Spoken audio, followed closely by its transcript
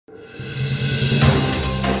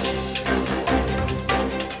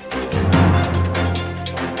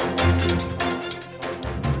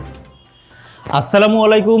আসসালামু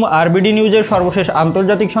আলাইকুম। আরবিডি নিউজের সর্বশেষ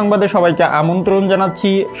আন্তর্জাতিক সংবাদে সবাইকে আমন্ত্রণ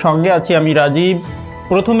জানাচ্ছি। সঙ্গে আছি আমি রাজীব।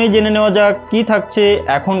 প্রথমেই জেনে নেওয়া যাক কী থাকছে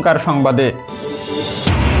এখনকার সংবাদে।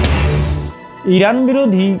 ইরান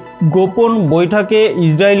বিরোধী গোপন বৈঠকে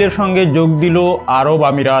ইসরায়েলের সঙ্গে যোগ দিল আরব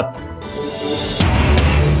আমিরাত,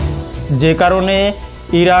 যে কারণে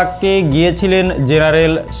ইরাকে গিয়েছিলেন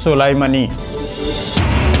জেনারেল সোলাইমানি।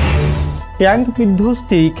 ট্যাঙ্ক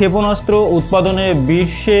বিধ্বস্তি ক্ষেপণাস্ত্র উৎপাদনে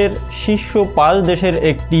বিশ্বের শীর্ষ 5 দেশের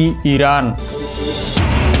একটি ইরান।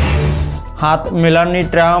 হাত মেলাননি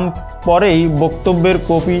ট্রাম্প, পরেই বক্তব্যের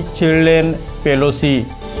copy ছিঁড়লেন Pelosi.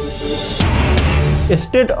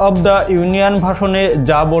 State of the union ভাষণে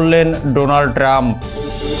যা বললেন ডোনাল্ড ট্রাম্প।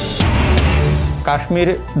 কাশ্মীর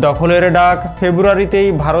দখলের ডাক, ফেব্রুয়ারিতেই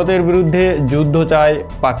ভারতের বিরুদ্ধে যুদ্ধ চায়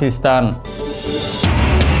পাকিস্তান।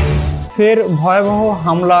 ফের ভয়াবহ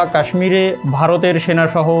হামলা কাশ্মীরে, ভারতের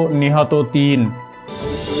সেনাসহ নিহত 3।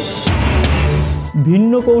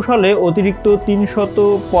 ভিন্ন কৌশলে অতিরিক্ত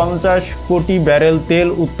 350 কোটি ব্যারেল তেল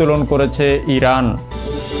উত্তোলন করেছে ইরান।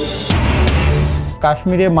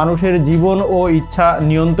 কাশ্মীরে মানুষের জীবন ও ইচ্ছা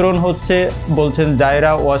নিয়ন্ত্রণ হচ্ছে, বলছেন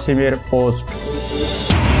জায়রা ওয়াসিমের পোস্ট।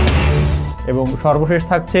 এবং সর্বশেষ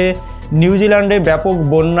থাকছে নিউজিল্যান্ডে ব্যাপক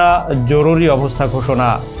বন্যা, জরুরি অবস্থা ঘোষণা।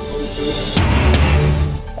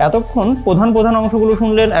 এতক্ষণ প্রধান অংশগুলো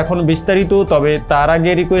শুনলেন, এখন বিস্তারিত। তবে তার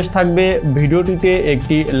আগে রিকোয়েস্ট থাকবে ভিডিওটিতে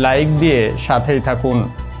একটি লাইক দিয়ে সাথেই থাকুন।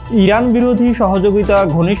 ইরান বিরোধী সহযোগিতা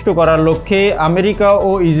ঘনিষ্ঠ করার লক্ষ্যে আমেরিকা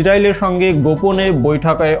ও ইসরায়েলের সঙ্গে গোপনে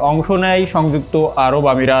বৈঠকে অংশ নেয় সংযুক্ত আরব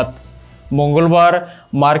আমিরাত। মঙ্গলবার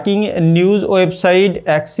মার্কিন নিউজ ওয়েবসাইট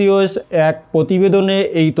অ্যাক্সিওস এক প্রতিবেদনে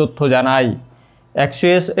এই তথ্য জানায়।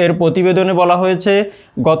 অ্যাক্সিওস এর প্রতিবেদনে বলা হয়েছে,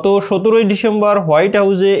 গত 17 ডিসেম্বর হোয়াইট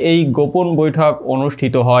হাউসে এই গোপন বৈঠক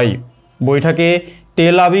অনুষ্ঠিত হয়। বৈঠকে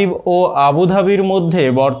তেল আবিব ও আবুধাবির মধ্যে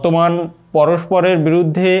বর্তমান পরস্পরের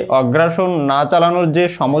বিরুদ্ধে অগ্রাসন না চালানোর যে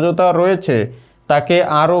সমঝোতা রয়েছে তাকে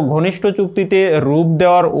আরও ঘনিষ্ঠ চুক্তিতে রূপ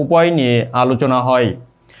দেওয়ার উপায় নিয়ে আলোচনা হয়।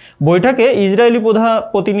 বৈঠকে ইসরায়েলি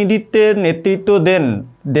প্রতিনিধিত্বের নেতৃত্ব দেন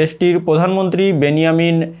দেশটির প্রধানমন্ত্রী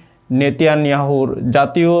বেনিয়ামিন নেতানিয়াহুর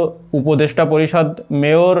জাতীয় উপদেষ্টা পরিষদ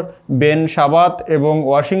মেয়র বেন সাবাত এবং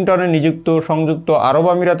ওয়াশিংটনে নিযুক্ত সংযুক্ত আরব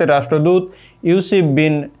আমিরাতের রাষ্ট্রদূত ইউসুফ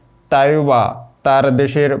বিন তাইবা তার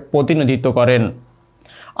দেশের প্রতিনিধিত্ব করেন।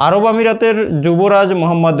 আরব আমিরাতের যুবরাজ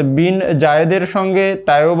মোহাম্মদ বিন জায়েদের সঙ্গে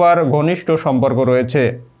তাইবার ঘনিষ্ঠ সম্পর্ক রয়েছে।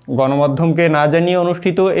 গণমাধ্যমকে না জানিয়ে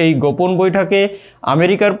অনুষ্ঠিত এই গোপন বৈঠকে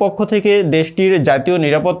আমেরিকার পক্ষ থেকে দেশটির জাতীয়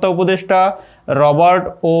নিরাপত্তা উপদেষ্টা রবার্ট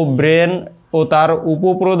ও ব্রেন ও তার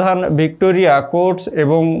উপপ্রধান ভিক্টোরিয়া কোটস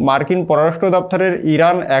এবং মার্কিন পররাষ্ট্র দপ্তরের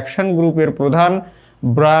ইরান অ্যাকশন গ্রুপের প্রধান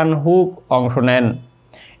ব্রায়ান হুক অংশ নেন।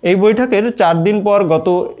 এই বৈঠকের 4 দিন পর গত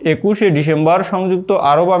 21শে ডিসেম্বর সংযুক্ত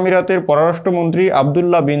আরব আমিরাতের পররাষ্ট্রমন্ত্রী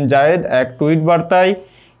আবদুল্লাহ বিন জায়েদ এক টুইট বার্তায়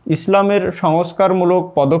ইসলামের সংস্কারমূলক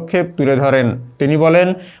পদক্ষেপ তুলে ধরেন। তিনি বলেন,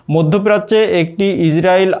 মধ্যপ্রাচ্যে একটি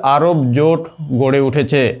ইসরায়েল আরব জোট গড়ে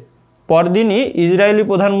উঠেছে। পরদিনই ইসরায়েলি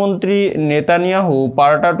প্রধানমন্ত্রী নেতানিয়াহু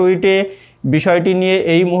পাল্টা টুইটে বিষয়টি নিয়ে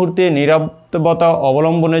এই মুহূর্তে নিরাপত্তা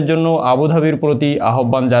অবলম্বনের জন্য আবুধাবির প্রতি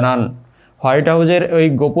আহ্বান জানান। হোয়াইট হাউসের এই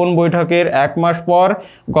গোপন বৈঠকের 1 মাস পর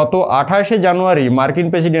গত 28শে জানুয়ারি মার্কিন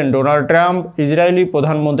প্রেসিডেন্ট ডোনাল্ড ট্রাম্প ইসরায়েলি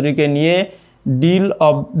প্রধানমন্ত্রীকে নিয়ে ডিল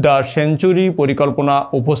অব দ্য সেঞ্চুরি পরিকল্পনা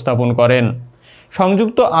উপস্থাপন করেন।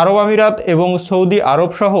 সংযুক্ত আরব আমিরাত এবং সৌদি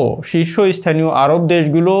আরব সহ শীর্ষস্থানীয় আরব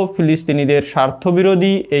দেশগুলো ফিলিস্তিনিদের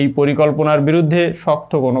স্বার্থবিরোধী এই পরিকল্পনার বিরুদ্ধে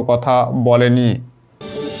শক্ত কোনো কথা বলেনি।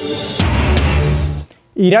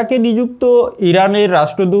 ইরাকে নিযুক্ত ইরানের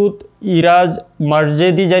রাষ্ট্রদূত ইরাজ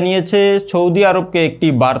মার্জেদি জানিয়েছে, সৌদি আরবকে একটি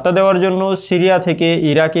বার্তা দেওয়ার জন্য সিরিয়া থেকে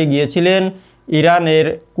ইরাকে গিয়েছিলেন ইরানের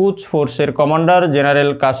কুদস ফোর্সের কমান্ডার জেনারেল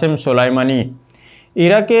কাসেম সোলাইমানি।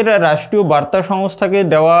 ইরাকের রাষ্ট্রীয় বার্তা সংস্থাকে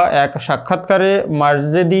দেওয়া এক সাক্ষাৎকারে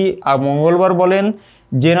মার্জেদি মঙ্গলবার বলেন,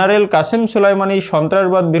 জেনারেল কাসেম সোলাইমানি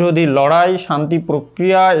সন্ত্রাসবাদ বিরোধী লড়াই, শান্তি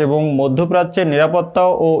প্রক্রিয়া এবং মধ্যপ্রাচ্যের নিরাপত্তা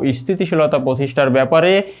ও স্থিতিশীলতা প্রতিষ্ঠার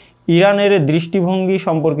ব্যাপারে ইরানের দৃষ্টিভঙ্গি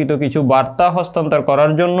সম্পর্কিত কিছু বার্তা হস্তান্তর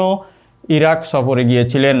করার জন্য ইরাক সফরে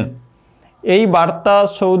গিয়েছিলেন। এই বার্তা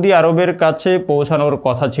সৌদি আরবের কাছে পৌঁছানোর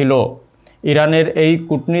কথা ছিল। ইরানের এই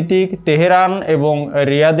কূটনীতিক তেহরান এবং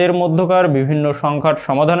রিয়াদের মধ্যকার বিভিন্ন সংঘাত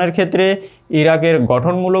সমাধানের ক্ষেত্রে ইরাকের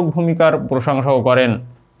গঠনমূলক ভূমিকার প্রশংসাও করেন।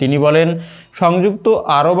 তিনি বলেন, সংযুক্ত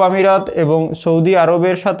আরব আমিরাত এবং সৌদি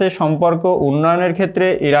আরবের সাথে সম্পর্ক উন্নয়নের ক্ষেত্রে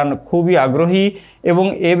ইরান খুবই আগ্রহী এবং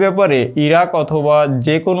এ ব্যাপারে ইরাক অথবা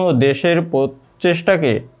যে কোনো দেশের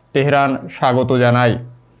প্রচেষ্টাকে তেহরান স্বাগত জানায়।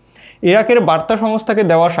 ইরাকের বার্তা সংস্থাকে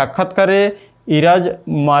দেওয়া সাক্ষাৎকারে ইরাজ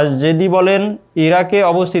মাজেদি বলেন, ইরাকে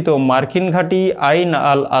অবস্থিত মার্কিন ঘাঁটি আইন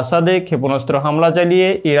আল আসাদে ক্ষেপণাস্ত্র হামলা চালিয়ে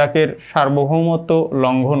ইরাকের সার্বভৌমত্ব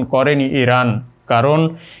লঙ্ঘন করেনি ইরান, কারণ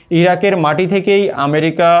ইরাকের মাটি থেকেই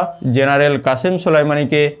আমেরিকা জেনারেল কাসেম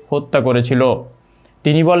সোলাইমানিকে হত্যা করেছিল।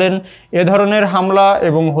 তিনি বলেন, এ ধরনের হামলা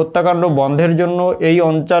এবং হত্যাকাণ্ড বন্ধের জন্য এই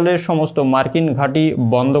অঞ্চলের সমস্ত মার্কিন ঘাঁটি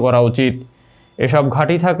বন্ধ করা উচিত। এসব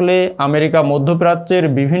ঘাঁটি থাকলে আমেরিকা মধ্যপ্রাচ্যের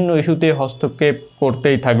বিভিন্ন ইস্যুতে হস্তক্ষেপ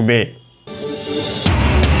করতেই থাকবে।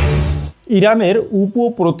 ইরানের উপ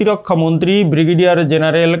প্রতিরক্ষামন্ত্রী ব্রিগেডিয়ার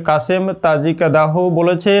জেনারেল কাসেম তাজিকাদাহ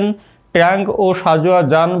বলেছেন, ট্যাঙ্ক ও সাঁজোয়া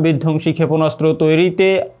যান বিধ্বংসী ক্ষেপণাস্ত্র তৈরিতে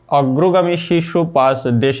অগ্রগামী শীর্ষ 5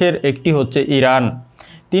 দেশের একটি হচ্ছে ইরান।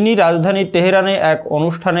 তিনি রাজধানী তেহরানে এক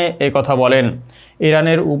অনুষ্ঠানে একথা বলেন।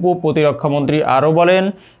 ইরানের উপ প্রতিরক্ষামন্ত্রী আরও বলেন,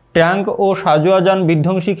 ট্যাঙ্ক ও সাঁজোয়া যান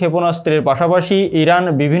বিধ্বংসী ক্ষেপণাস্ত্রের পাশাপাশি ইরান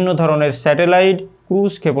বিভিন্ন ধরনের স্যাটেলাইট,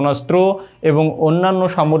 ক্রুজ ক্ষেপণাস্ত্র এবং অন্যান্য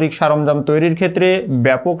সামরিক সরঞ্জাম তৈরির ক্ষেত্রে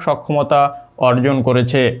ব্যাপক সক্ষমতা অর্জন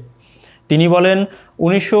করেছে। তিনি বলেন,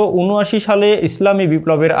 1979 সালে ইসলামী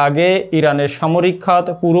বিপ্লবের আগে ইরানের সামরিক খাত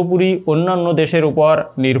পুরোপুরি অন্যান্য দেশের উপর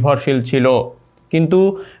নির্ভরশীল ছিল, কিন্তু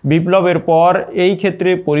বিপ্লবের পর এই ক্ষেত্রে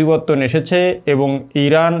পরিবর্তন এসেছে এবং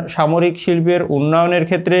ইরান সামরিক শিল্পের উন্নয়নের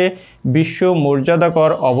ক্ষেত্রে বিশ্ব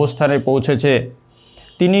মর্যাদাকর অবস্থানে পৌঁছেছে।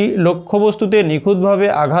 তিনি লক্ষ্যবস্তুতে নিখুঁতভাবে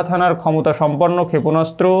আঘাত হানার ক্ষমতা সম্পন্ন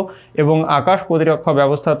ক্ষেপণাস্ত্র এবং আকাশ প্রতিরক্ষা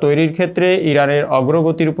ব্যবস্থা তৈরির ক্ষেত্রে ইরানের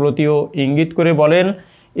অগ্রগতির প্রতিও ইঙ্গিত করে বলেন,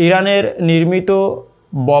 ইরানের নির্মিত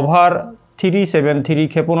বভার 373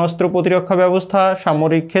 ক্ষেপণাস্ত্র প্রতিরক্ষা ব্যবস্থা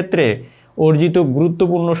সামরিক ক্ষেত্রে অর্জিত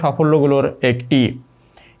গুরুত্বপূর্ণ সাফল্যগুলোর একটি।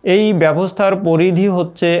 এই ব্যবস্থার পরিধি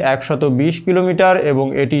হচ্ছে 120 কিলোমিটার এবং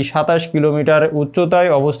এটি 27 কিলোমিটার উচ্চতায়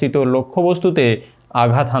অবস্থিত লক্ষ্যবস্তুতে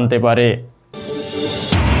আঘাত হানতে পারে।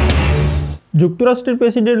 যুক্তরাষ্ট্রের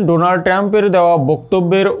প্রেসিডেন্ট ডোনাল্ড ট্রাম্পের দেওয়া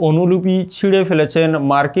বক্তব্যের অনুলিপি ছিঁড়ে ফেলেছেন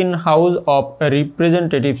মার্কিন house of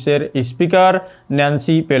রিপ্রেজেন্টেটিভসের speaker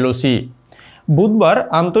Nancy Pelosi. বুধবার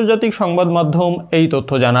আন্তর্জাতিক সংবাদ মাধ্যম এই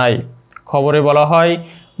তথ্য জানায়। খবরে বলা হয়,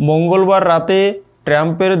 মঙ্গলবার রাতে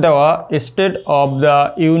ট্রাম্পের দেওয়া স্টেট অব দ্য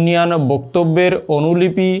ইউনিয়ন বক্তব্যের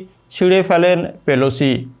অনুলিপি ছিঁড়ে ফেলেন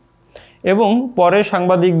পেলোসি এবং পরে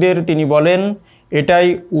সাংবাদিকদের তিনি বলেন, এটাই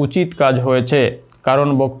উচিত কাজ হয়েছে, কারণ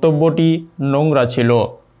বক্তব্যটি নোংরা ছিল।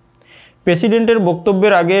 প্রেসিডেন্টের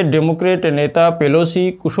বক্তব্যের আগে ডেমোক্রেট নেতা পেলোসি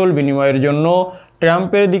কুশল বিনিময়ের জন্য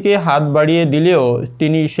ট্রাম্পের দিকে হাত বাড়িয়ে দিলেও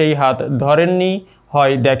তিনি সেই হাত ধরেননি,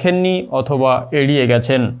 হয় দেখেননি অথবা এড়িয়ে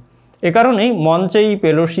গেছেন। এ কারণেই মঞ্চেই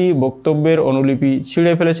পেলোসি বক্তব্যের অনুলিপি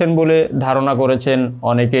ছিঁড়ে ফেলেছেন বলে ধারণা করেছেন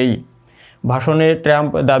অনেকেই। ভাষণে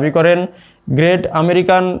ট্রাম্প দাবি করেন, গ্রেট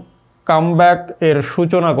আমেরিকান কামব্যাক এর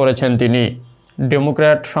সূচনা করেছেন তিনি।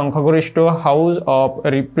 ডেমোক্র্যাট সংখ্যাগরিষ্ঠ হাউস অব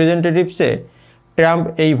রিপ্রেজেন্টেটিভসে ট্রাম্প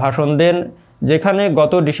এই ভাষণ দেন, যেখানে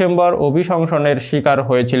গত ডিসেম্বর অভিশংসনের শিকার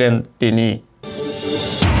হয়েছিলেন তিনি।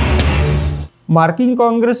 মার্কিন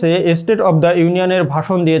কংগ্রেসে স্টেট অব দ্য ইউনিয়নের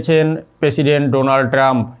ভাষণ দিয়েছেন প্রেসিডেন্ট ডোনাল্ড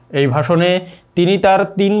ট্রাম্প। এই ভাষণে তিনি তার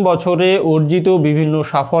 3 বছরে অর্জিত বিভিন্ন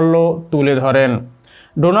সাফল্য তুলে ধরেন।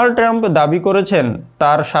 ডোনাল্ড ট্রাম্প দাবি করেছেন,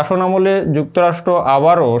 তার শাসনামলে যুক্তরাষ্ট্র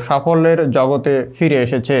আবারও সাফল্যের জগতে ফিরে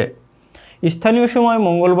এসেছে। স্থানীয় সময়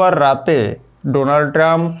মঙ্গলবার রাতে Donald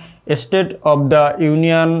Trump state of the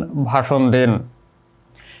union ভাষণ দেন।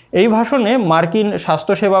 এই ভাষণে মার্কিন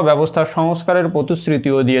স্বাস্থ্যসেবা ব্যবস্থার সংস্কারের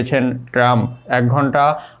প্রতিশ্রুতিও দিয়েছেন ট্রাম্প। 1 ঘন্টা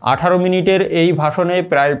 18 মিনিটের এই ভাষণে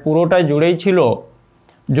প্রায় পুরোটাই জুড়েই ছিল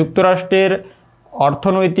যুক্তরাষ্ট্রের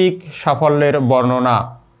অর্থনৈতিক সাফল্যের বর্ণনা।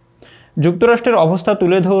 যুক্তরাষ্ট্রের অবস্থা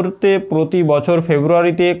তুলে ধরতে প্রতি বছর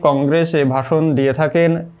ফেব্রুয়ারিতে কংগ্রেসে ভাষণ দিয়ে থাকেন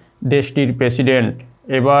দেশটির প্রেসিডেন্ট।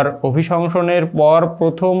 এবার অভিশংসনের পর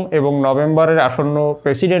প্রথম এবং নভেম্বরের আসন্ন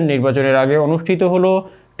প্রেসিডেন্ট নির্বাচনের আগে অনুষ্ঠিত হলো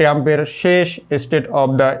ট্রাম্পের শেষ স্টেট অব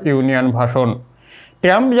দ্য ইউনিয়ন ভাষণ।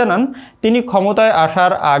 ট্রাম্প জানান, তিনি ক্ষমতায়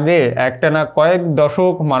আসার আগে একটানা কয়েক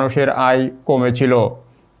দশক মানুষের আয় কমেছিল।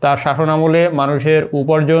 তার শাসনামলে মানুষের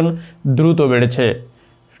উপার্জন দ্রুত বেড়েছে,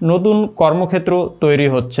 নতুন কর্মক্ষেত্র তৈরি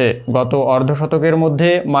হচ্ছে। গত অর্ধশতকের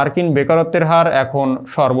মধ্যে মার্কিন বেকারত্বের হার এখন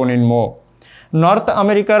সর্বনিম্ন। নর্থ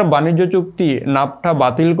আমেরিকার বাণিজ্য চুক্তি নাফটা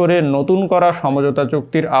বাতিল করে নতুন করা সমঝোতা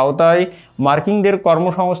চুক্তির আওতায় মার্কিনদের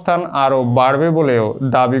কর্মসংস্থান আরও বাড়বে বলেও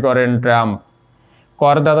দাবি করেন ট্রাম্প।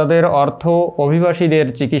 করদাতাদের অর্থ অভিবাসীদের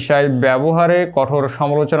চিকিৎসায় ব্যবহারে কঠোর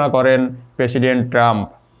সমালোচনা করেন প্রেসিডেন্ট ট্রাম্প।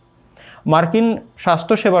 মার্কিন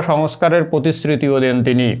স্বাস্থ্যসেবা সংস্কারের প্রতিশ্রুতিও দেন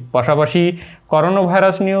তিনি। পাশাপাশি করোনা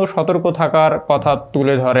ভাইরাস নিয়েও সতর্ক থাকার কথা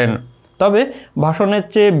তুলে ধরেন। তবে ভাষণের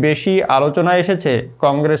চেয়ে বেশি আলোচনা এসেছে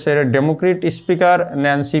কংগ্রেসের ডেমোক্রেট স্পিকার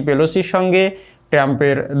ন্যান্সি পেলোসির সঙ্গে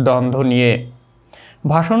ট্রাম্পের দ্বন্দ্ব নিয়ে।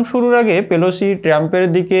 ভাষণ শুরুর আগে পেলোসি ট্রাম্পের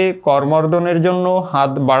দিকে করমর্দনের জন্য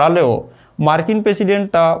হাত বাড়ালেও মার্কিন প্রেসিডেন্ট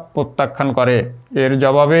তা প্রত্যাখ্যান করে। এর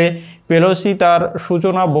জবাবে পেলোসি তার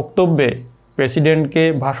সূচনা বক্তব্যে প্রেসিডেন্টকে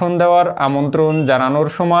ভাষণ দেওয়ার আমন্ত্রণ জানানোর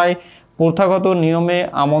সময় প্রথাগত নিয়মে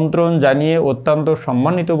আমন্ত্রণ জানিয়ে অত্যন্ত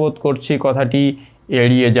সম্মানিত বোধ করছি কথাটি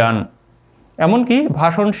এড়িয়ে যান। এমনকি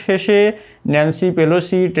ভাষণ শেষে ন্যান্সি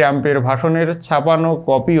পেলোসি ট্রাম্পের ভাষণের ছাপানো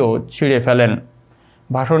কপিও ছিঁড়ে ফেলেন।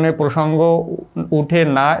 ভাষণে প্রসঙ্গ উঠে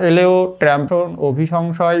না এলেও ট্রাম্প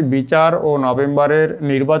অভিশংসয় বিচার ও নভেম্বরের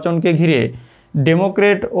নির্বাচনকে ঘিরে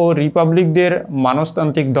ডেমোক্রেট ও রিপাবলিকদের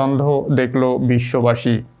মনস্তান্ত্রিক দ্বন্দ্ব দেখল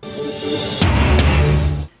বিশ্ববাসী।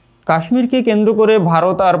 কাশ্মীরকে কেন্দ্র করে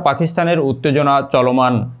ভারত আর পাকিস্তানের উত্তেজনা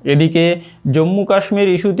চলমান। এদিকে জম্মু কাশ্মীর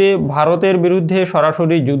ইস্যুতে ভারতের বিরুদ্ধে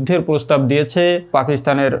সরাসরি যুদ্ধের প্রস্তাব দিয়েছে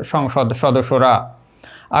পাকিস্তানের সংসদ সদস্যরা।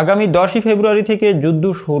 আগামী 10 ফেব্রুয়ারি থেকে যুদ্ধ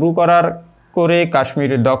শুরু করে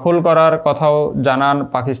কাশ্মীর দখল করার কথাও জানান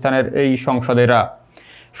পাকিস্তানের এই সংসদেরা।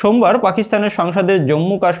 সোমবার পাকিস্তানের সংসদে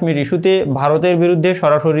জম্মু কাশ্মীর ইস্যুতে ভারতের বিরুদ্ধে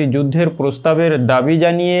সরাসরি যুদ্ধের প্রস্তাবের দাবি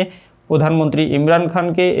জানিয়ে প্রধানমন্ত্রী ইমরান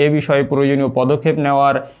খানকে এ বিষয়ে প্রয়োজনীয় পদক্ষেপ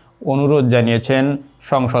নেওয়ার অনুরোধ জানিয়েছেন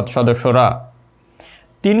সংসদ সদস্যরা।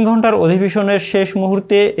 3 ঘন্টার অধিবেশনের শেষ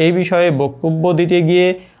মুহূর্তে এই বিষয়ে বক্তব্য দিতে গিয়ে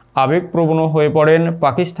আবেগপ্রবণ হয়ে পড়েন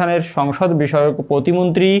পাকিস্তানের সংসদ বিষয়ক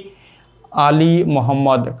প্রতিমন্ত্রী আলী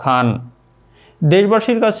মোহাম্মদ খান।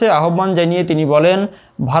 দেশবাসীর কাছে আহ্বান জানিয়ে তিনি বলেন,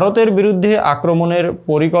 ভারতের বিরুদ্ধে আক্রমণের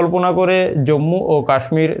পরিকল্পনা করে জম্মু ও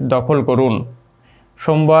কাশ্মীর দখল করুন।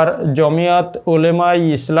 সোমবার জমিয়াত উলেমায়ে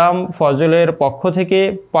ইসলাম ফজলের পক্ষ থেকে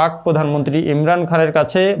পাক প্রধানমন্ত্রী ইমরান খানের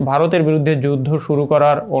কাছে ভারতের বিরুদ্ধে যুদ্ধ শুরু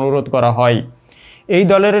করার অনুরোধ করা হয়। এই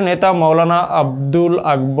দলের নেতা মাওলানা আব্দুল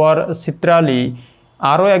আকবর সিত্রালি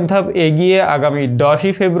আরও এক ধাপ এগিয়ে আগামী 10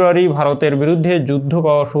 ফেব্রুয়ারি ভারতের বিরুদ্ধে যুদ্ধ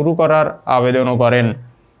শুরু করার আবেদনও করেন।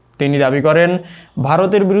 তিনি দাবি করেন,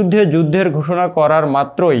 ভারতের বিরুদ্ধে যুদ্ধের ঘোষণা করার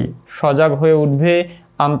মাত্রই সজাগ হয়ে উঠবে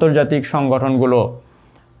আন্তর্জাতিক সংগঠনগুলো।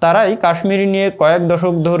 তারাই কাশ্মীর নিয়ে কয়েক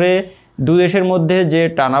দশক ধরে দুদেশের মধ্যে যে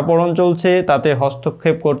টানাপোড়েন চলছে তাতে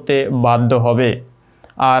হস্তক্ষেপ করতে বাধ্য হবে,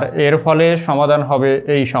 আর এর ফলে সমাধান হবে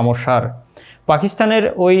এই সমস্যার। পাকিস্তানের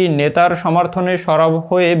ওই নেতার সমর্থনে সরব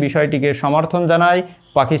হয়ে বিষয়টিকে সমর্থন জানায়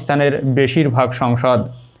পাকিস্তানের বেশিরভাগ সংসদ।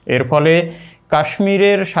 এর ফলে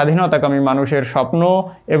কাশ্মীরের স্বাধীনতাকামী মানুষের স্বপ্ন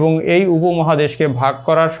এবং এই উপমহাদেশকে ভাগ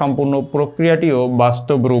করার সম্পূর্ণ প্রক্রিয়াটিও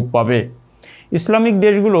বাস্তব রূপ পাবে। ইসলামিক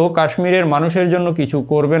দেশগুলো কাশ্মীরের মানুষের জন্য কিছু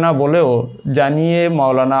করবে না বলেও জানিয়ে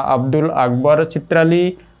মাওলানা আব্দুল আকবর চিত্রালি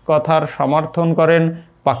কথার সমর্থন করেন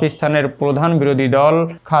পাকিস্তানের প্রধান বিরোধী দল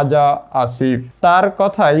খাজা আসিফ। তার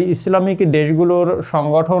কথায় ইসলামিক দেশগুলোর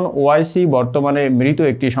সংগঠন ওআইসি বর্তমানে মৃত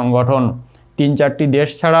একটি সংগঠন। 3-4টি দেশ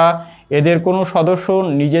ছাড়া এদের কোনো সদস্য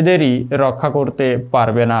নিজেদেরই রক্ষা করতে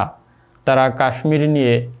পারবে না। তারা কাশ্মীর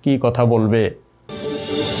নিয়ে কি কথা বলবে?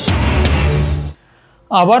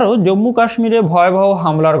 আবারও জম্মু কাশ্মীরে ভয়াবহ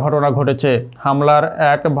হামলার ঘটনা ঘটেছে। হামলার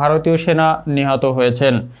এক ভারতীয় সেনা নিহত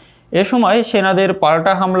হয়েছেন। এ সময় সেনাদের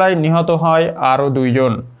পাল্টা হামলায় নিহত হয় আরও 2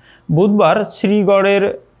 জন। বুধবার শ্রীগড়ের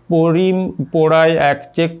পোড়ায় এক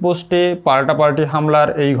চেকপোস্টে পাল্টাপাল্টি হামলার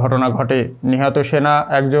এই ঘটনা ঘটে। নিহত সেনা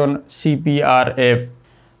একজন সিপিআরএফ।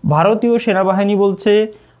 ভারতীয় সেনাবাহিনী বলছে,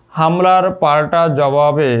 হামলার পাল্টা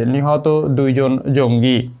জবাবে নিহত 2 জন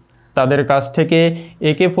জঙ্গি। তাদের কাছ থেকে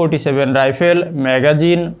AK-47 রাইফেল,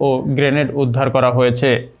 ম্যাগাজিন ও গ্রেনেড উদ্ধার করা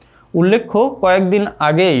হয়েছে। উল্লেখ্য, কয়েকদিন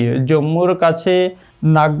আগেই জম্মুর কাছে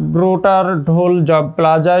নাগরোটার ঢোল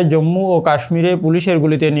প্লাজায় জম্মু ও কাশ্মীরে পুলিশের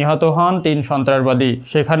গুলিতে নিহত হন 3 সন্ত্রাসবাদী।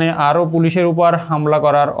 সেখানে আরও পুলিশের উপর হামলা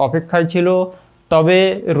করার অপেক্ষায় ছিল, তবে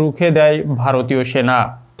রুখে দেয় ভারতীয় সেনা।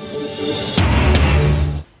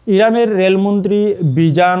 ইরানের রেলমন্ত্রী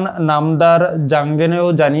বিজান নামদার জাঙ্গেনেও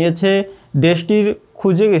জানিয়েছে, দেশটির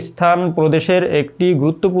খুজেস্তান প্রদেশের একটি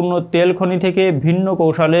গুরুত্বপূর্ণ তেল খনি থেকে ভিন্ন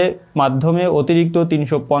কৌশলের মাধ্যমে অতিরিক্ত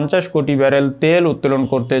 350 কোটি ব্যারেল তেল উত্তোলন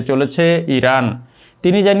করতে চলেছে ইরান।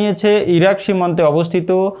 তিনি জানিয়েছে, ইরাক সীমান্তে অবস্থিত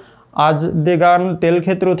আজদেগান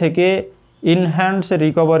তেলক্ষেত্র থেকে ইনহ্যান্স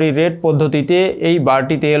রিকভারি রেট পদ্ধতিতে এই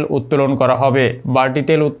বাড়তি তেল উত্তোলন করা হবে। বাড়তি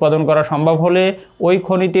তেল উৎপাদন করা সম্ভব হলে ওই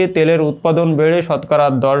খনিতে তেলের উৎপাদন বেড়ে শতকরা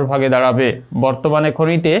 10 ভাগে দাঁড়াবে। বর্তমানে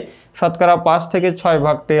খনিতে শতকরা 5 থেকে 6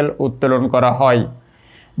 ভাগ তেল উত্তোলন করা হয়।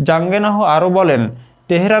 জাঙ্গেনাহ আরও বলেন,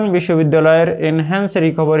 তেহরান বিশ্ববিদ্যালয়ের এনহ্যান্স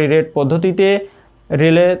রিকভারি রেট পদ্ধতিতে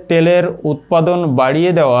রেলে তেলের উৎপাদন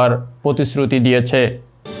বাড়িয়ে দেওয়ার প্রতিশ্রুতি দিয়েছে।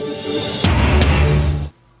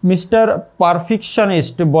 মিস্টার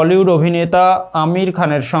পারফেকশনিস্ট বলিউড অভিনেতা আমির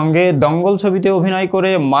খানের সঙ্গে দঙ্গল ছবিতে অভিনয়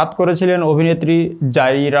করে মাত করেছিলেন অভিনেত্রী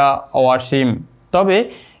জাইরা ওয়াসিম। তবে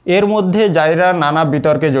এর মধ্যে জাইরা নানা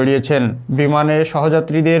বিতর্কে জড়িয়েছেন। বিমানে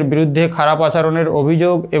সহযাত্রীদের বিরুদ্ধে খারাপ আচরণের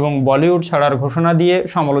অভিযোগ এবং বলিউড ছাড়ার ঘোষণা দিয়ে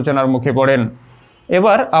সমালোচনার মুখে পড়েন।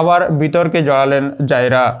 এবার আবার বিতর্কে জড়ালেন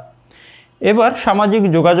জাইরা। এবার সামাজিক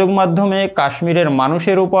যোগাযোগ মাধ্যমে কাশ্মীরের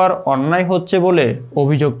মানুষের উপর অন্যায় হচ্ছে বলে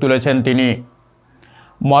অভিযোগ তুলেছেন তিনি।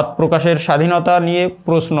 মত প্রকাশের স্বাধীনতা নিয়ে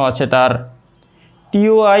প্রশ্ন আছে তার।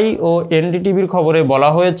 টিওআই ও এনডিটিভির খবরে বলা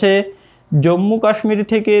হয়েছে, জম্মু কাশ্মীর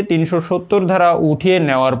থেকে 370 ধারা উঠিয়ে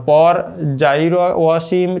নেওয়ার পর জাইরা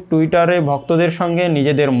ওয়াসিম টুইটারে ভক্তদের সঙ্গে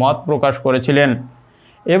নিজেদের মত প্রকাশ করেছিলেন।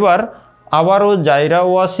 এবার আবারও জাইরা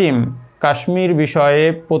ওয়াসিম কাশ্মীর বিষয়ে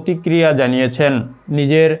প্রতিক্রিয়া জানিয়েছেন।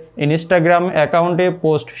 নিজের ইনস্টাগ্রাম অ্যাকাউন্টে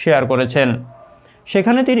পোস্ট শেয়ার করেছেন।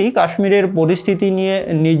 সেখানে তিনি কাশ্মীরের পরিস্থিতি নিয়ে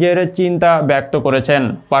নিজের চিন্তা ব্যক্ত করেছেন।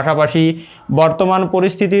 পাশাপাশি বর্তমান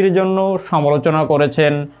পরিস্থিতির জন্য সমালোচনা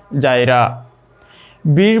করেছেন জাইরা।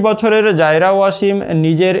 20 বছরের জাইরা ওয়াসিম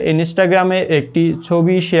নিজের ইনস্টাগ্রামে একটি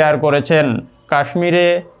ছবি শেয়ার করেছেন। কাশ্মীরে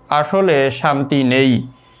আসলে শান্তি নেই।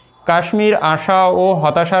 কাশ্মীর আশা ও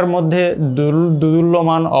হতাশার মধ্যে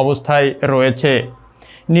দুদুল্যমান অবস্থায় রয়েছে।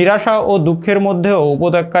 নিরাশা ও দুঃখের মধ্যেও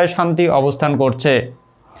উপত্যকায় শান্তি অবস্থান করছে।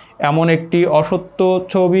 এমন একটি অসত্য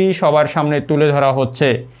ছবি সবার সামনে তুলে ধরা হচ্ছে।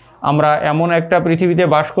 আমরা এমন একটা পৃথিবীতে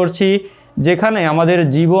বাস করছি যেখানে আমাদের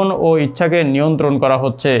জীবন ও ইচ্ছাকে নিয়ন্ত্রণ করা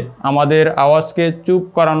হচ্ছে। আমাদের আওয়াজকে চুপ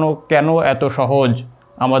করানো কেন এত সহজ?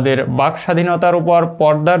 আমাদের বাক স্বাধীনতার উপর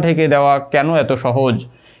পর্দা ঢেকে দেওয়া কেন এত সহজ?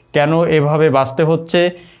 কেন এভাবে বাঁচতে হচ্ছে?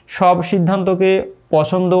 সব সিদ্ধান্তকে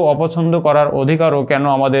পছন্দ অপছন্দ করার অধিকারও কেন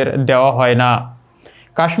আমাদের দেওয়া হয় না?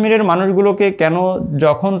 কাশ্মীরের মানুষগুলোকে কেন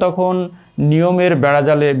যখন তখন নিয়মের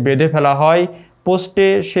বেড়াজালে বেঁধে ফেলা হয়? পোস্টে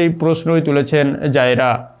সেই প্রশ্নই তুলেছেন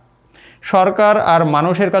জাইরা। সরকার আর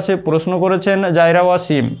মানুষের কাছে প্রশ্ন করেছেন জাইরা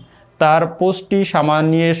ওয়াসিম। তার পোস্টটি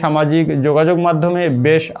নিয়ে সামাজিক যোগাযোগ মাধ্যমে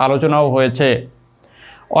বেশ আলোচনাও হয়েছে।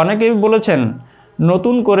 অনেকেই বলেছেন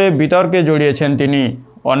নতুন করে বিতর্কে জড়িয়েছেন তিনি।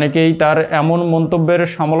 অনেকেই তার এমন মন্তব্যের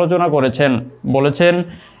সমালোচনা করেছেন, বলেছেন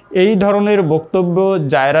এই ধরনের বক্তব্য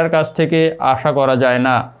জায়রার কাছ থেকে আশা করা যায়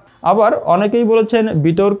না। আবার অনেকেই বলেছেন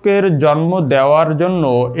বিতর্কের জন্ম দেওয়ার জন্য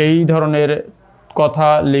এই ধরনের কথা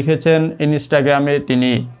লিখেছেন ইনস্টাগ্রামে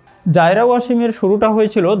তিনি। জাইরা ওয়াসিমের শুরুটা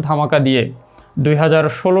হয়েছিল ধামাকা দিয়ে।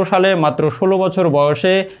 2016 সালে মাত্র 16 বছর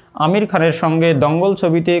বয়সে আমির খানের সঙ্গে দঙ্গল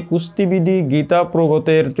ছবিতে কুস্তিবিদি গীতা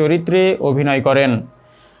প্রগতের চরিত্রে অভিনয় করেন।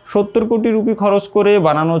 70 কোটি রুপি খরচ করে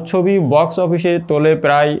বানানো ছবি বক্স অফিসে তোলে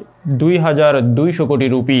প্রায় 2200 কোটি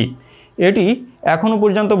রুপি। এটি এখনও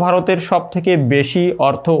পর্যন্ত ভারতের সবথেকে বেশি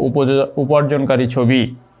অর্থ উপার্জনকারী ছবি।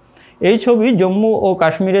 এই ছবি জম্মু ও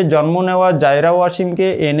কাশ্মীরে জন্ম নেওয়া জাইরা ওয়াসিমকে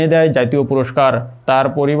এনে দেয় জাতীয় পুরস্কার। তার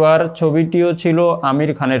পরিবার ছবিটিও ছিল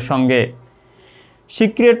আমির খানের সঙ্গে।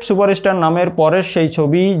 সিক্রেট সুপারস্টার নামের পরের সেই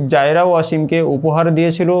ছবি জাইরা ওয়াসিমকে উপহার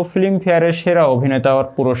দিয়েছিল ফিল্মফেয়ারের সেরা অভিনেতার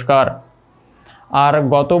পুরস্কার। আর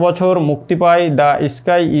গত বছর মুক্তি পায় দ্য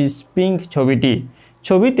স্কাই ইজ পিঙ্ক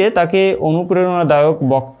ছবিতে তাকে অনুপ্রেরণাদায়ক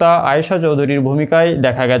বক্তা আয়েশা চৌধুরীর ভূমিকায়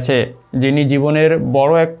দেখা গেছে, যিনি জীবনের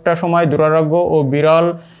বড় একটা সময় দুরারোগ্য ও বিরল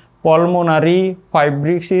পলমোনারি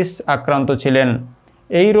ফাইব্রিসিস আক্রান্ত ছিলেন।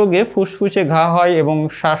 এই রোগে ফুসফুসে ঘা হয় এবং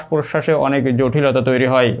শ্বাস প্রশ্বাসে অনেক জটিলতা তৈরি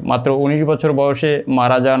হয়। মাত্র 19 বছর বয়সে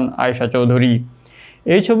মারা যান আয়েশা চৌধুরী।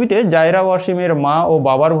 এই ছবিতে জাইরা ওয়াসিমের মা ও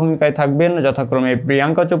বাবার ভূমিকায় থাকবেন যথাক্রমে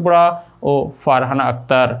প্রিয়াঙ্কা চোপড়া ও ফারহানা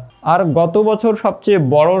আক্তার। আর গত বছর সবচেয়ে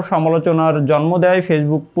বড় সমালোচনার জন্ম দেয়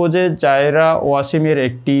ফেসবুক পেজে জাইরা ওয়াসিমের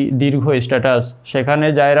একটি দীর্ঘ স্ট্যাটাস। সেখানে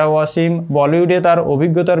জাইরা ওয়াসিম বলিউডে তার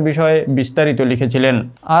অভিজ্ঞতার বিষয়ে বিস্তারিত লিখেছিলেন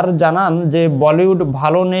আর জানান যে বলিউড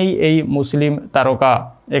ভালো নেই এই মুসলিম তারকা।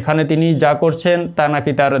 এখানে তিনি যা করছেন তা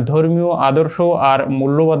নাকি তার ধর্মীয় আদর্শ আর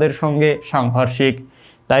মূল্যবোধের সঙ্গে সাংঘর্ষিক।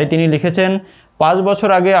 তাই তিনি লিখেছেন, 5 বছর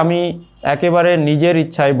আগে আমি একেবারে নিজের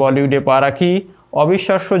ইচ্ছায় বলিউডে পা রাখি,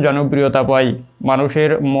 অবিশ্বাস্য জনপ্রিয়তা পাই,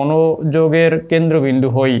 মানুষের মনোযোগের কেন্দ্রবিন্দু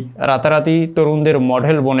হই, রাতারাতি তরুণদের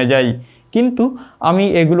মডেল বনে যাই। কিন্তু আমি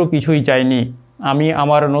এগুলো কিছুই চাইনি। আমি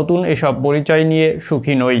আমার নতুন এসব পরিচয় নিয়ে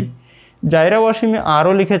সুখী নই। জাইরা ওয়াসিম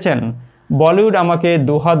আরও লিখেছেন, বলিউড আমাকে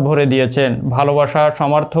দুহাত ভরে দিয়েছেন, ভালোবাসা,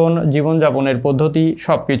 সমর্থন, জীবনযাপনের পদ্ধতি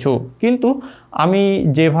সব কিছু। কিন্তু আমি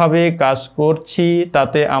যেভাবে কাজ করছি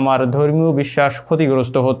তাতে আমার ধর্মীয় বিশ্বাস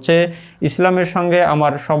ক্ষতিগ্রস্ত হচ্ছে, ইসলামের সঙ্গে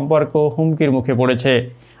আমার সম্পর্ক হুমকির মুখে পড়েছে,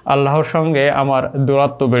 আল্লাহর সঙ্গে আমার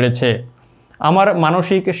দূরত্ব বেড়েছে, আমার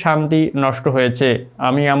মানসিক শান্তি নষ্ট হয়েছে,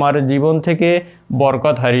 আমি আমার জীবন থেকে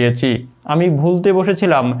বরকত হারিয়েছি। আমি ভুলতে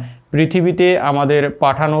বসেছিলাম পৃথিবীতে আমাদের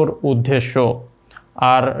পাঠানোর উদ্দেশ্য।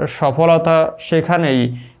 আর সফলতা সেখানেই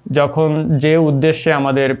যখন যে উদ্দেশ্যে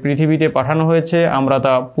আমাদের পৃথিবীতে পাঠানো হয়েছে আমরা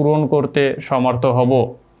তা পূরণ করতে সমর্থ হব।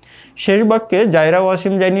 শেষ বাক্যে জাইরা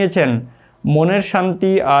ওয়াসিম জানিয়েছেন, মনের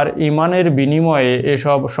শান্তি আর ইমানের বিনিময়ে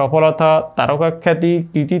এসব সফলতা, তারকাখ্যাতি,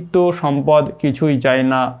 কৃতিত্ব, সম্পদ কিছুই চায়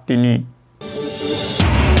না তিনি।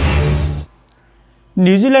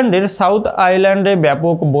 নিউজিল্যান্ডের সাউথ আইল্যান্ডে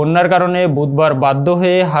ব্যাপক বন্যার কারণে বুধবার বাধ্য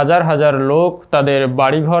হয়ে হাজার হাজার লোক তাদের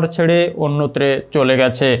বাড়িঘর ছেড়ে অন্যত্রে চলে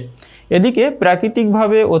গেছে। এদিকে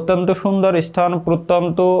প্রাকৃতিকভাবে অত্যন্ত সুন্দর স্থান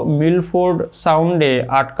প্রত্যন্ত মিলফোর্ড সাউন্ডে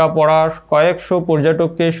আটকা পড়া কয়েকশো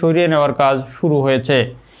পর্যটককে সরিয়ে নেওয়ার কাজ শুরু হয়েছে।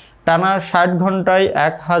 টানা 60 ঘন্টায়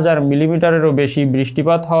 1000 মিলিমিটারেরও বেশি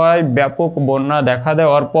বৃষ্টিপাত হওয়ায় ব্যাপক বন্যা দেখা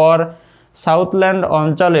দেওয়ার পর সাউথল্যান্ড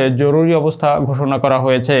অঞ্চলে জরুরি অবস্থা ঘোষণা করা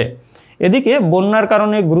হয়েছে। এদিকে বন্যার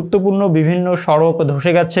কারণে গুরুত্বপূর্ণ বিভিন্ন সড়ক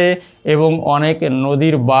ধসে গেছে এবং অনেক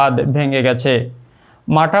নদীর বাঁধ ভেঙে গেছে।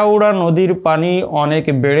 মাঠাউড়া নদীর পানি অনেক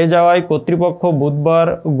বেড়ে যাওয়ায় কর্তৃপক্ষ বুধবার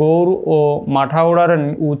গৌড় ও মাঠাউড়ার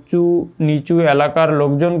উঁচু নিচু এলাকার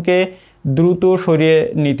লোকজনকে দ্রুত সরিয়ে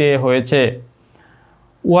নিতে হয়েছে।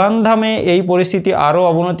 ওয়ানধামে এই পরিস্থিতি আরও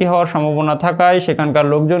অবনতি হওয়ার সম্ভাবনা থাকায় সেখানকার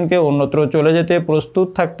লোকজনকে অন্যত্র চলে যেতে প্রস্তুত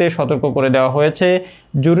থাকতে সতর্ক করে দেওয়া হয়েছে।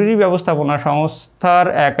 জরুরি ব্যবস্থাপনা সংস্থার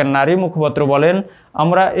এক নারী মুখপাত্র বলেন,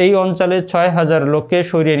 আমরা এই অঞ্চলে 6000 লোককে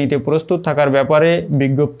সরিয়ে নিতে প্রস্তুত থাকার ব্যাপারে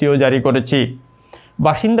বিজ্ঞপ্তিও জারি করেছি।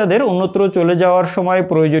 বাসিন্দাদের অন্যত্র চলে যাওয়ার সময়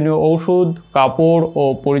প্রয়োজনীয় ঔষধ, কাপড় ও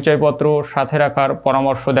পরিচয়পত্র সাথে রাখার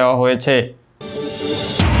পরামর্শ দেওয়া হয়েছে।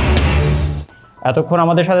 এতক্ষণ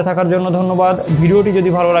আমাদের সাথে থাকার জন্য ধন্যবাদ। ভিডিওটি যদি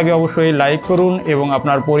ভালো লাগে অবশ্যই লাইক করুন এবং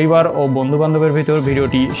আপনার পরিবার ও বন্ধুবান্ধবের ভিতর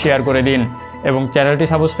ভিডিওটি শেয়ার করে দিন এবং চ্যানেলটি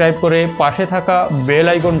সাবস্ক্রাইব করে পাশে থাকা বেল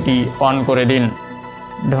আইকনটি অন করে দিন।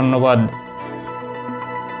 ধন্যবাদ।